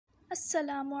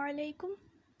Assalamu alaikum.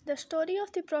 The story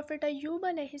of the Prophet Ayyub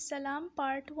alayhi salam,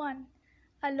 part 1.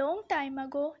 A long time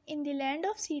ago, in the land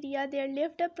of Syria, there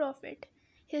lived a prophet.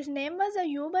 His name was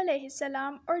Ayyub alayhi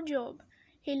salam, or Job.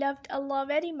 He loved Allah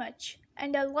very much,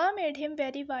 and Allah made him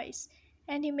very wise,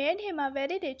 and He made him a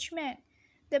very rich man.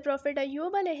 The Prophet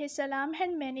Ayyub alayhi salam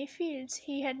had many fields.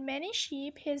 He had many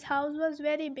sheep. His house was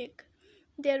very big.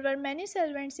 There were many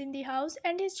servants in the house,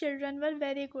 and his children were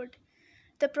very good.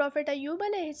 The Prophet Ayyub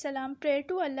alayhi salam prayed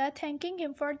to Allah, thanking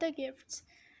him for the gifts.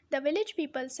 The village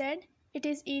people said, "It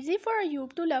is easy for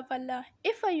Ayyub to love Allah.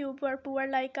 If Ayyub were poor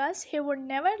like us, he would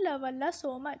never love Allah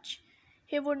so much.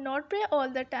 He would not pray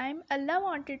all the time." Allah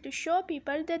wanted to show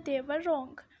people that they were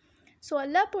wrong. So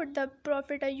Allah put the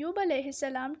Prophet Ayyub alayhi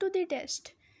salam to the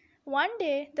test. One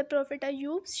day, the Prophet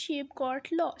Ayyub's sheep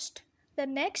got lost. The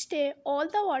next day,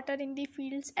 all the water in the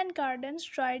fields and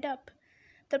gardens dried up.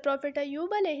 The Prophet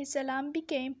Ayyub alayhi salam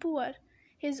became poor.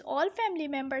 His all family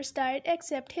members died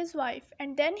except his wife,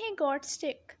 and then he got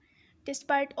sick.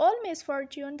 Despite all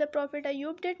misfortune, the Prophet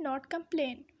Ayyub did not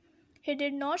complain. He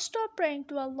did not stop praying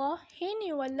to Allah. He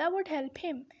knew Allah would help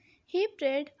him. He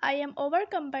prayed, "I am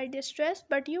overcome by distress,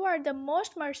 but you are the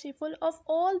most merciful of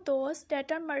all those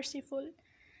that are merciful."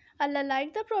 Allah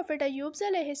liked the Prophet Ayyub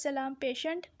alayhi salam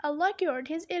patient. Allah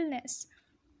cured his illness.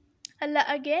 Allah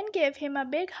again gave him a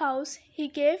big house. He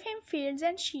gave him fields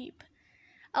and sheep.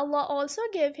 Allah also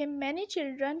gave him many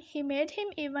children. He made him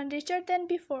even richer than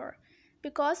before.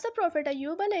 Because the Prophet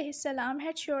Ayyub alayhi salam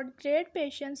had showed great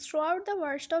patience throughout the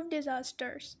worst of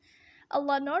disasters,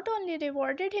 Allah not only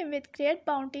rewarded him with great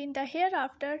bounty in the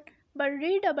hereafter, but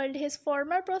redoubled his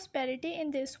former prosperity in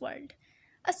this world.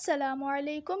 Assalamu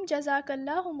alaikum.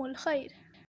 Jazakallahu khair.